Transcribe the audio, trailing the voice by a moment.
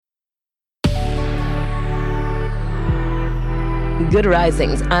Good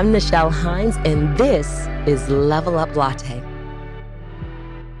risings. I'm Nichelle Hines, and this is Level Up Latte.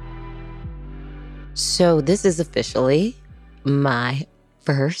 So this is officially my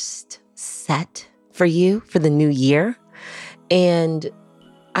first set for you for the new year. And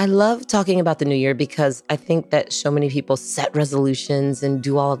I love talking about the new year because I think that so many people set resolutions and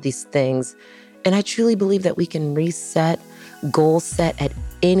do all of these things. And I truly believe that we can reset, goal set at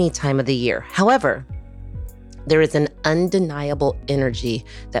any time of the year. However, there is an undeniable energy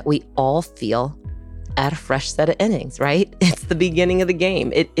that we all feel at a fresh set of innings, right? It's the beginning of the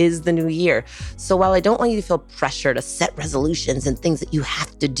game. It is the new year. So while I don't want you to feel pressure to set resolutions and things that you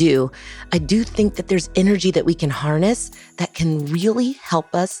have to do, I do think that there's energy that we can harness that can really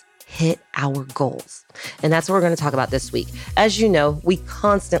help us hit our goals. And that's what we're going to talk about this week. As you know, we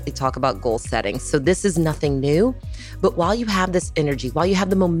constantly talk about goal setting. So this is nothing new. But while you have this energy, while you have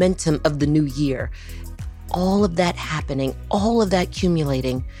the momentum of the new year, all of that happening, all of that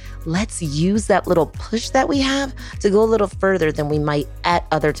accumulating, let's use that little push that we have to go a little further than we might at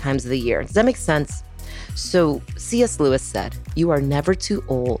other times of the year. Does that make sense? So C.S. Lewis said, "You are never too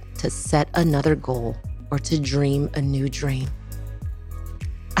old to set another goal or to dream a new dream."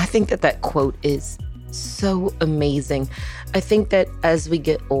 I think that quote is so amazing. I think that as we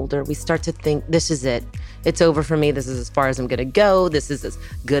get older, we start to think, this is it. It's over for me. This is as far as I'm going to go. This is as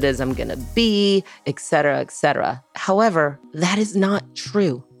good as I'm going to be, et cetera, et cetera. However, that is not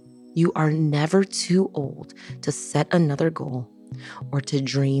true. You are never too old to set another goal or to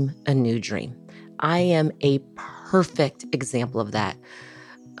dream a new dream. I am a perfect example of that.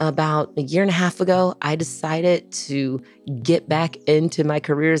 About a year and a half ago, I decided to get back into my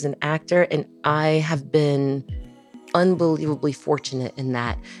career as an actor, and I have been unbelievably fortunate in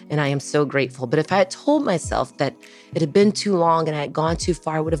that, and I am so grateful. But if I had told myself that it had been too long and I had gone too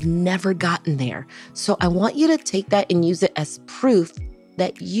far, I would have never gotten there. So I want you to take that and use it as proof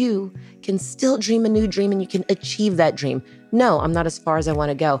that you can still dream a new dream and you can achieve that dream. No, I'm not as far as I want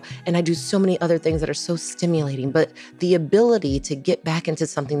to go. And I do so many other things that are so stimulating, but the ability to get back into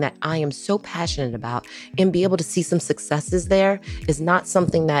something that I am so passionate about and be able to see some successes there is not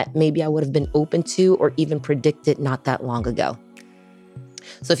something that maybe I would have been open to or even predicted not that long ago.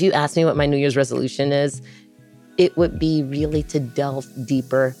 So if you ask me what my New Year's resolution is, it would be really to delve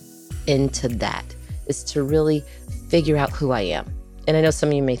deeper into that, is to really figure out who I am. And I know some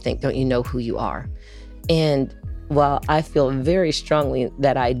of you may think, don't you know who you are? And while I feel very strongly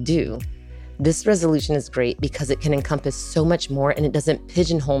that I do, this resolution is great because it can encompass so much more and it doesn't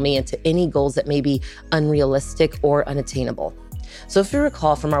pigeonhole me into any goals that may be unrealistic or unattainable. So if you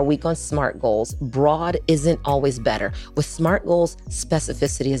recall from our week on SMART goals, broad isn't always better. With SMART goals,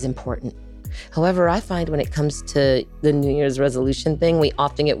 specificity is important. However, I find when it comes to the New Year's resolution thing, we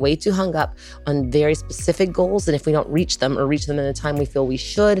often get way too hung up on very specific goals. And if we don't reach them or reach them in the time we feel we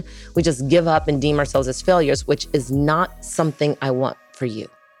should, we just give up and deem ourselves as failures, which is not something I want for you.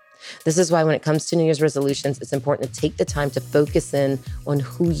 This is why when it comes to New Year's resolutions, it's important to take the time to focus in on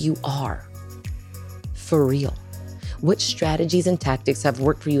who you are for real. What strategies and tactics have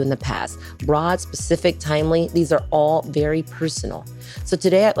worked for you in the past? Broad, specific, timely, these are all very personal. So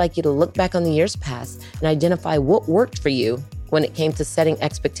today I'd like you to look back on the years past and identify what worked for you when it came to setting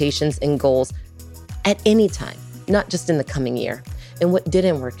expectations and goals at any time, not just in the coming year, and what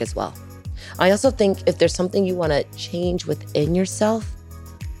didn't work as well. I also think if there's something you want to change within yourself,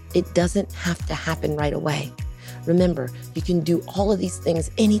 it doesn't have to happen right away. Remember, you can do all of these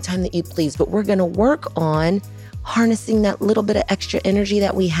things anytime that you please, but we're going to work on harnessing that little bit of extra energy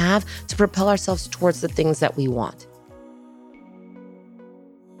that we have to propel ourselves towards the things that we want.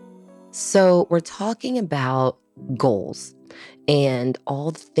 So we're talking about goals and all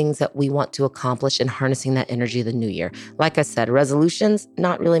the things that we want to accomplish and harnessing that energy of the new year. Like I said, resolutions,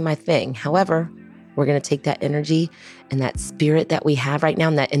 not really my thing. However, we're going to take that energy and that spirit that we have right now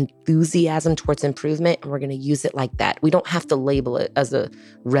and that enthusiasm towards improvement, and we're going to use it like that. We don't have to label it as a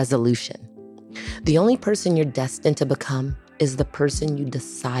resolution. The only person you're destined to become is the person you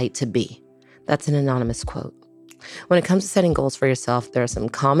decide to be. That's an anonymous quote. When it comes to setting goals for yourself, there are some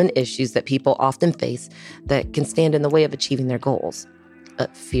common issues that people often face that can stand in the way of achieving their goals.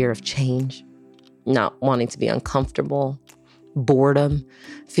 Fear of change, not wanting to be uncomfortable, boredom,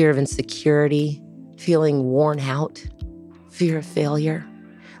 fear of insecurity, feeling worn out, fear of failure,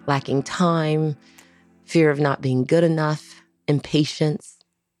 lacking time, fear of not being good enough, impatience.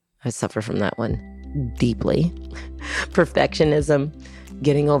 I suffer from that one deeply. Perfectionism,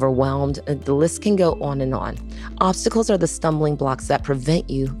 getting overwhelmed. The list can go on and on. Obstacles are the stumbling blocks that prevent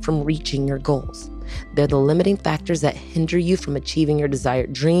you from reaching your goals. They're the limiting factors that hinder you from achieving your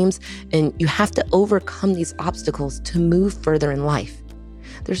desired dreams, and you have to overcome these obstacles to move further in life.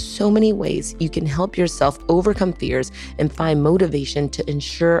 There's so many ways you can help yourself overcome fears and find motivation to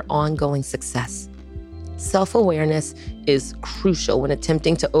ensure ongoing success. Self-awareness is crucial when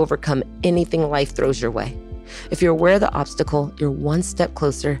attempting to overcome anything life throws your way. If you're aware of the obstacle, you're one step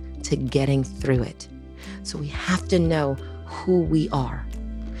closer to getting through it. So we have to know who we are.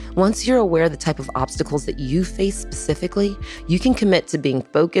 Once you're aware of the type of obstacles that you face specifically, you can commit to being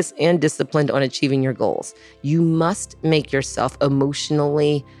focused and disciplined on achieving your goals. You must make yourself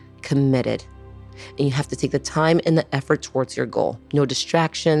emotionally committed. And you have to take the time and the effort towards your goal. No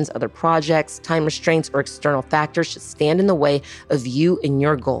distractions, other projects, time restraints, or external factors should stand in the way of you and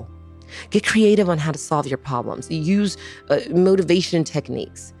your goal. Get creative on how to solve your problems. Use motivation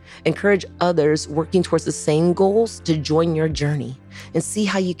techniques. Encourage others working towards the same goals to join your journey and see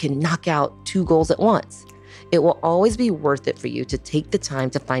how you can knock out 2 goals at once. It will always be worth it for you to take the time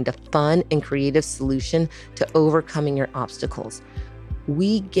to find a fun and creative solution to overcoming your obstacles.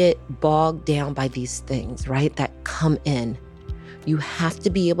 We get bogged down by these things, right, that come in. You have to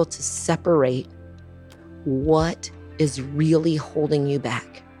be able to separate what is really holding you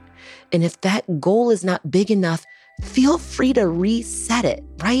back. And if that goal is not big enough, feel free to reset it,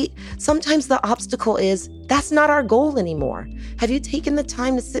 right? Sometimes the obstacle is, that's not our goal anymore. Have you taken the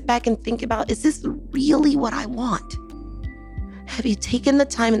time to sit back and think about, is this really what I want? Have you taken the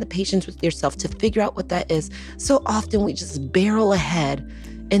time and the patience with yourself to figure out what that is? So often we just barrel ahead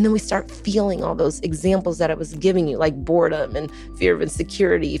and then we start feeling all those examples that I was giving you, like boredom and fear of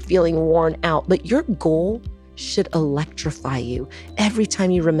insecurity, feeling worn out. But your goal should electrify you every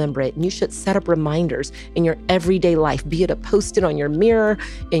time you remember it. And you should set up reminders in your everyday life, be it a post-it on your mirror,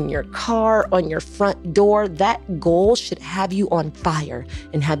 in your car, on your front door. That goal should have you on fire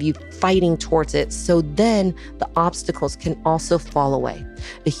and have you fighting towards it. So then the obstacles can also fall away.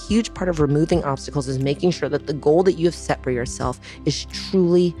 A huge part of removing obstacles is making sure that the goal that you have set for yourself is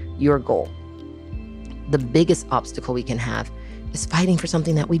truly your goal. The biggest obstacle we can have is fighting for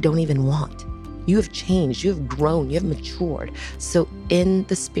something that we don't even want. You have changed, you have grown, you have matured. So in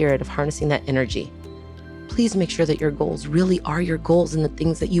the spirit of harnessing that energy, please make sure that your goals really are your goals and the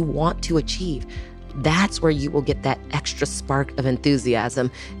things that you want to achieve. That's where you will get that extra spark of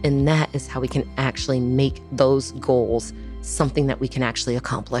enthusiasm. And that is how we can actually make those goals something that we can actually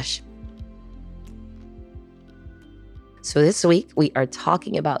accomplish. So this week, we are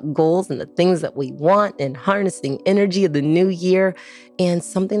talking about goals and the things that we want and harnessing energy of the new year. And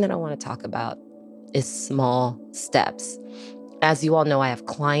something that I want to talk about is small steps. As you all know, I have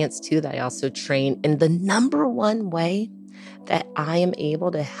clients too that I also train. And the number one way that I am able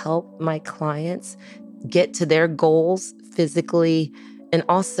to help my clients get to their goals physically, and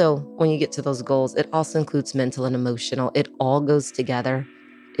also when you get to those goals, it also includes mental and emotional. It all goes together,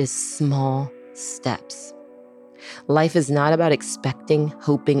 is small steps. Life is not about expecting,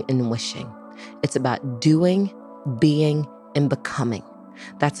 hoping, and wishing. It's about doing, being, and becoming.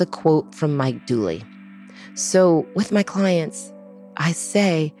 That's a quote from Mike Dooley. So with my clients, I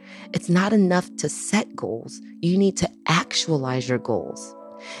say it's not enough to set goals. You need to actualize your goals.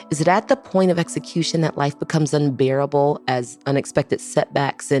 Is it at the point of execution that life becomes unbearable as unexpected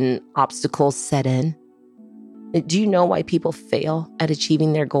setbacks and obstacles set in? Do you know why people fail at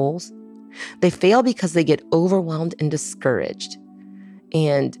achieving their goals? They fail because they get overwhelmed and discouraged.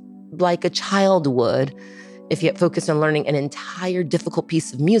 And like a child would, if you get focused on learning an entire difficult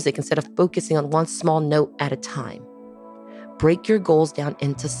piece of music instead of focusing on one small note at a time. Break your goals down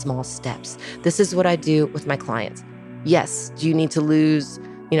into small steps. This is what I do with my clients. Yes, do you need to lose,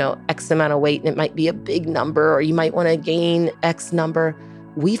 X amount of weight, and it might be a big number, or you might want to gain X number.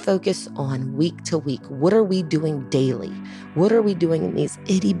 We focus on week to week. What are we doing daily? What are we doing in these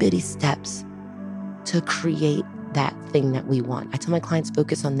itty bitty steps to create that thing that we want? I tell my clients,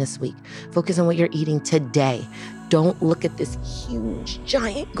 focus on this week. Focus on what you're eating today. Don't look at this huge,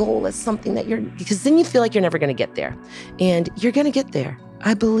 giant goal as something that because then you feel like you're never going to get there. And you're going to get there.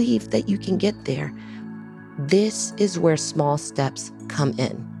 I believe that you can get there. This is where small steps come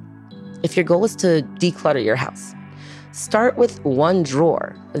in. If your goal is to declutter your house, start with one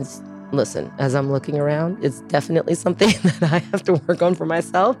drawer. Listen, as I'm looking around, it's definitely something that I have to work on for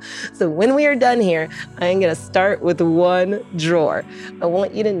myself. So when we are done here, I'm going to start with one drawer. I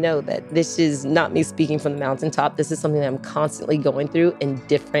want you to know that this is not me speaking from the mountaintop. This is something that I'm constantly going through in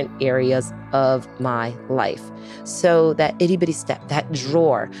different areas of my life. So that itty bitty step, that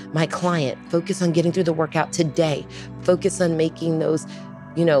drawer, my client, focus on getting through the workout today. Focus on making those,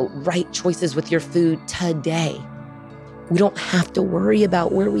 right choices with your food today. We don't have to worry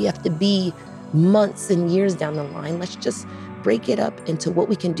about where we have to be months and years down the line. Let's just break it up into what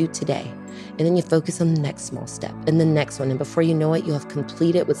we can do today. And then you focus on the next small step and the next one. And before you know it, you'll have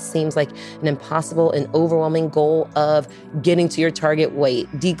completed what seems like an impossible and overwhelming goal of getting to your target weight,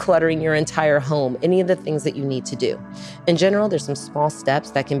 decluttering your entire home, any of the things that you need to do. In general, there's some small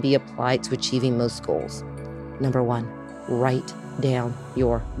steps that can be applied to achieving most goals. Number one, write down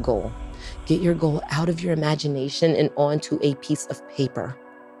your goal. Get your goal out of your imagination and onto a piece of paper.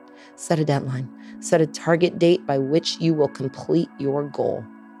 Set a deadline. Set a target date by which you will complete your goal.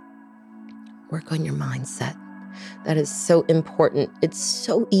 Work on your mindset. That is so important. It's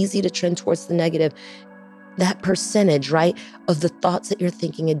so easy to trend towards the negative. That percentage, right, of the thoughts that you're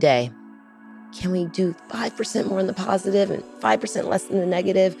thinking a day. Can we do 5% more in the positive and 5% less in the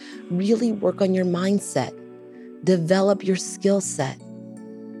negative? Really work on your mindset. Develop your skill set.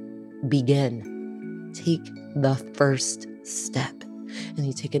 Begin. Take the first step. And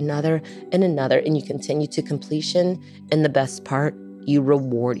you take another, and you continue to completion. And the best part, you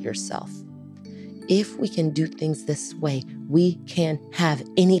reward yourself. If we can do things this way, we can have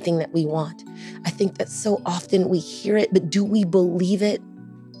anything that we want. I think that so often we hear it, but do we believe it?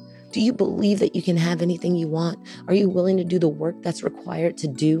 Do you believe that you can have anything you want? Are you willing to do the work that's required to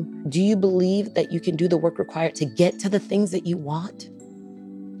do? Do you believe that you can do the work required to get to the things that you want?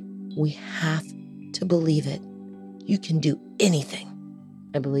 We have to believe it. You can do anything.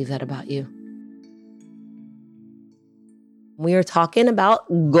 I believe that about you. We are talking about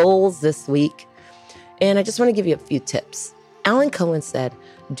goals this week, and I just want to give you a few tips. Alan Cohen said,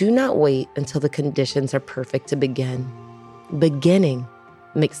 "Do not wait until the conditions are perfect to begin. Beginning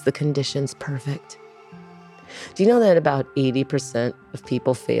makes the conditions perfect." Do you know that about 80% of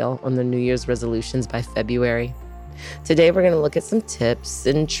people fail on their New Year's resolutions by February? Today, we're going to look at some tips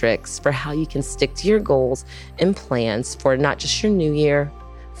and tricks for how you can stick to your goals and plans for not just your new year,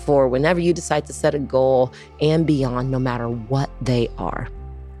 for whenever you decide to set a goal and beyond, no matter what they are.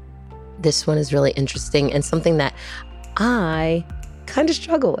 This one is really interesting and something that I kind of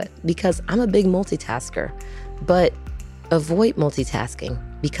struggle with because I'm a big multitasker, but avoid multitasking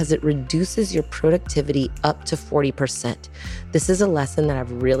because it reduces your productivity up to 40%. This is a lesson that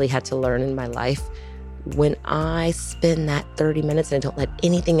I've really had to learn in my life. When I spend that 30 minutes and I don't let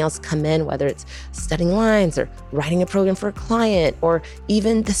anything else come in, whether it's studying lines or writing a program for a client or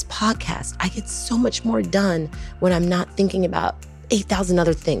even this podcast, I get so much more done when I'm not thinking about 8,000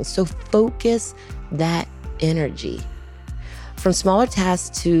 other things. So focus that energy. From smaller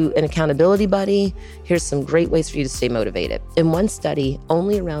tasks to an accountability buddy, here's some great ways for you to stay motivated. In one study,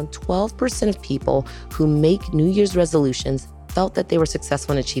 only around 12% of people who make New Year's resolutions felt that they were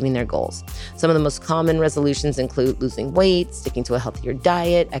successful in achieving their goals. Some of the most common resolutions include losing weight, sticking to a healthier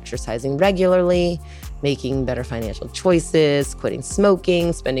diet, exercising regularly, making better financial choices, quitting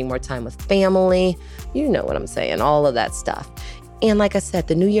smoking, spending more time with family. You know what I'm saying, all of that stuff. And like I said,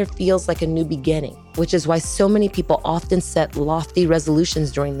 the new year feels like a new beginning, which is why so many people often set lofty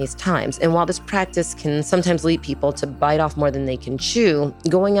resolutions during these times. And while this practice can sometimes lead people to bite off more than they can chew,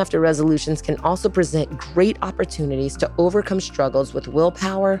 going after resolutions can also present great opportunities to overcome struggles with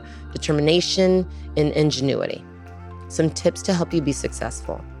willpower, determination, and ingenuity. Some tips to help you be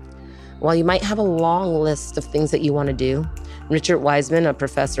successful. While you might have a long list of things that you want to do, Richard Wiseman, a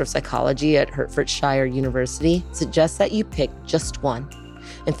professor of psychology at Hertfordshire University, suggests that you pick just one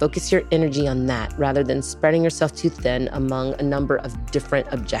and focus your energy on that rather than spreading yourself too thin among a number of different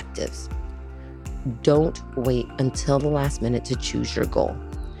objectives. Don't wait until the last minute to choose your goal.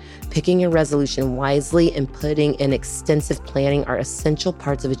 Picking your resolution wisely and putting in extensive planning are essential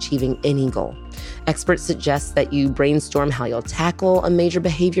parts of achieving any goal. Experts suggest that you brainstorm how you'll tackle a major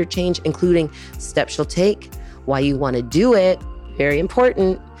behavior change, including steps you'll take, why you want to do it, very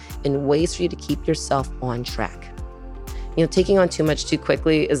important, and ways for you to keep yourself on track. You know, taking on too much too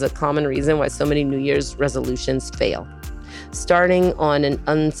quickly is a common reason why so many New Year's resolutions fail. Starting on an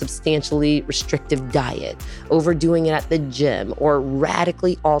unsubstantially restrictive diet, overdoing it at the gym, or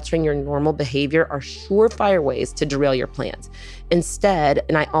radically altering your normal behavior are surefire ways to derail your plans. Instead,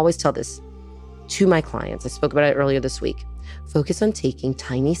 and I always tell this to my clients, I spoke about it earlier this week, focus on taking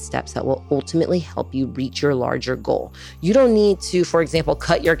tiny steps that will ultimately help you reach your larger goal. You don't need to, for example,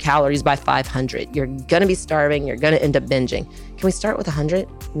 cut your calories by 500. You're going to be starving. You're going to end up binging. Can we start with 100,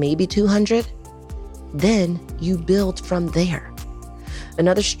 maybe 200? Then you build from there.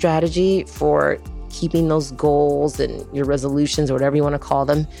 Another strategy for keeping those goals and your resolutions or whatever you want to call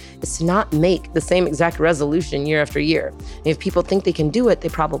them is to not make the same exact resolution year after year. And if people think they can do it, they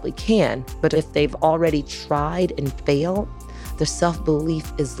probably can. But if they've already tried and failed, their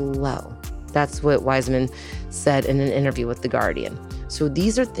self-belief is low. That's what Wiseman said in an interview with The Guardian. So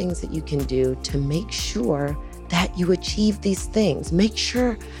these are things that you can do to make sure that you achieve these things. Make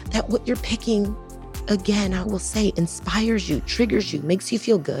sure that what you're picking, again, I will say, inspires you, triggers you, makes you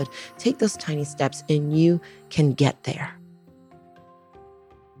feel good. Take those tiny steps and you can get there.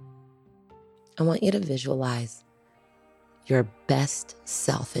 I want you to visualize your best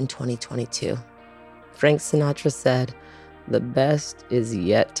self in 2022. Frank Sinatra said, "The best is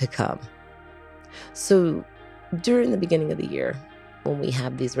yet to come." So during the beginning of the year, when we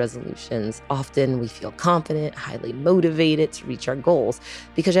have these resolutions, often we feel confident, highly motivated to reach our goals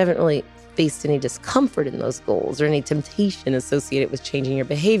because you haven't really faced any discomfort in those goals or any temptation associated with changing your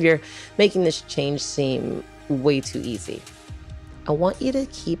behavior, making this change seem way too easy. I want you to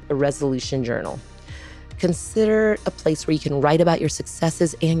keep a resolution journal. Consider a place where you can write about your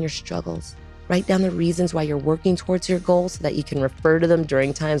successes and your struggles. Write down the reasons why you're working towards your goals so that you can refer to them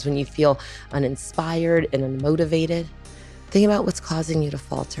during times when you feel uninspired and unmotivated. Think about what's causing you to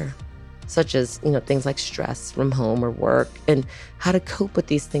falter, such as, things like stress from home or work, and how to cope with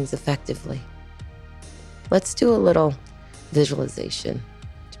these things effectively. Let's do a little visualization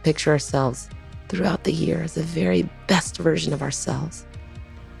to picture ourselves throughout the year as the very best version of ourselves.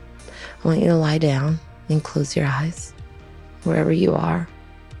 I want you to lie down and close your eyes wherever you are.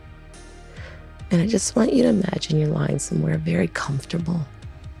 And I just want you to imagine you're lying somewhere very comfortable.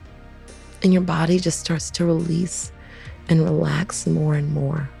 And your body just starts to release and relax more and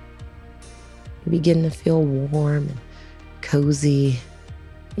more. You begin to feel warm and cozy,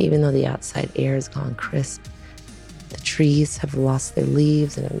 even though the outside air has gone crisp. The trees have lost their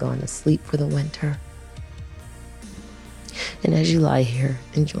leaves and have gone to sleep for the winter. And as you lie here,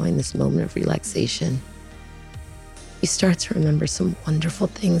 enjoying this moment of relaxation, you start to remember some wonderful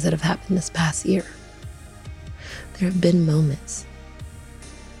things that have happened this past year. There have been moments,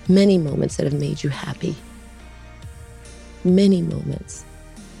 many moments that have made you happy. Many moments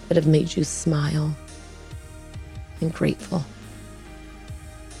that have made you smile and grateful.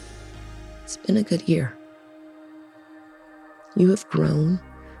 It's been a good year. You have grown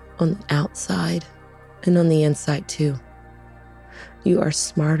on the outside and on the inside too. You are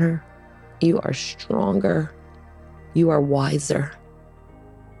smarter, you are stronger, you are wiser.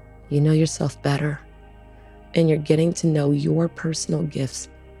 You know yourself better, and you're getting to know your personal gifts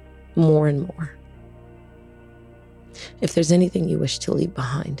more and more. If there's anything you wish to leave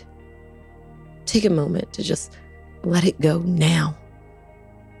behind, take a moment to just let it go now.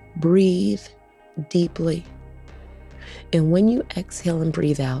 Breathe deeply. And when you exhale and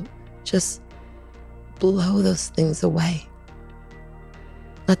breathe out, just blow those things away.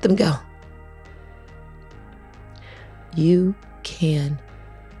 Let them go. You can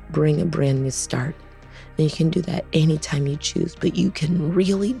bring a brand new start. And you can do that anytime you choose, but you can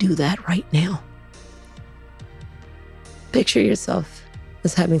really do that right now. Picture yourself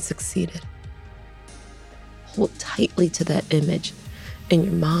as having succeeded. Hold tightly to that image in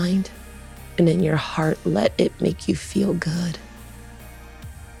your mind and in your heart. Let it make you feel good.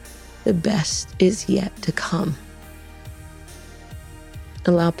 The best is yet to come.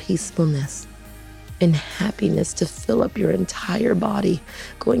 Allow peacefulness and happiness to fill up your entire body,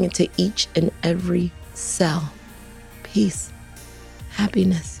 going into each and every cell. Peace,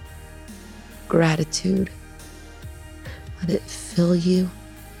 happiness, gratitude. Let it fill you,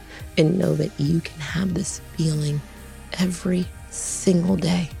 and know that you can have this feeling every single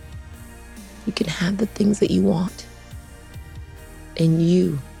day. You can have the things that you want, and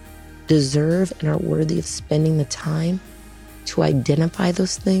you deserve and are worthy of spending the time to identify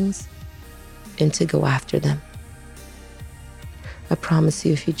those things and to go after them. I promise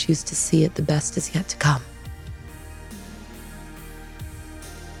you, if you choose to see it, the best is yet to come.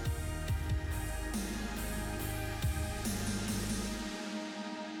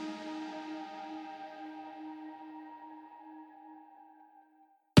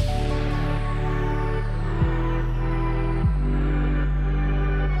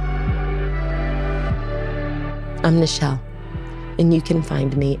 I'm Nichelle, and you can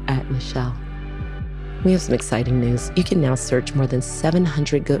find me at Nichelle. We have some exciting news. You can now search more than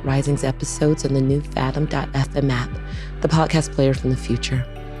 700 Good Risings episodes on the new Fathom.fm app, the podcast player from the future.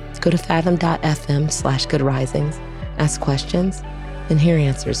 Go to fathom.fm/Good Risings, ask questions, and hear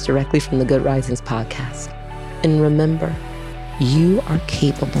answers directly from the Good Risings podcast. And remember, you are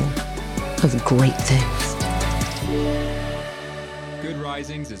capable of great things. Good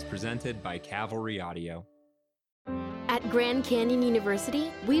Risings is presented by Cavalry Audio. At At Grand Canyon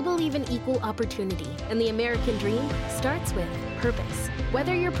University, we believe in equal opportunity, and the American dream starts with purpose.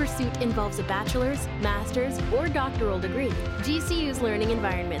 Whether your pursuit involves a bachelor's, master's, or doctoral degree, GCU's learning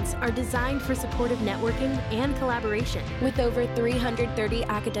environments are designed for supportive networking and collaboration. With over 330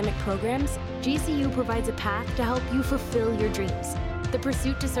 academic programs, GCU provides a path to help you fulfill your dreams. The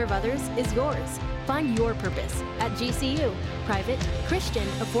pursuit to serve others is yours. Find your purpose at GCU. Private, Christian,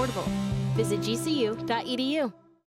 affordable. Visit gcu.edu.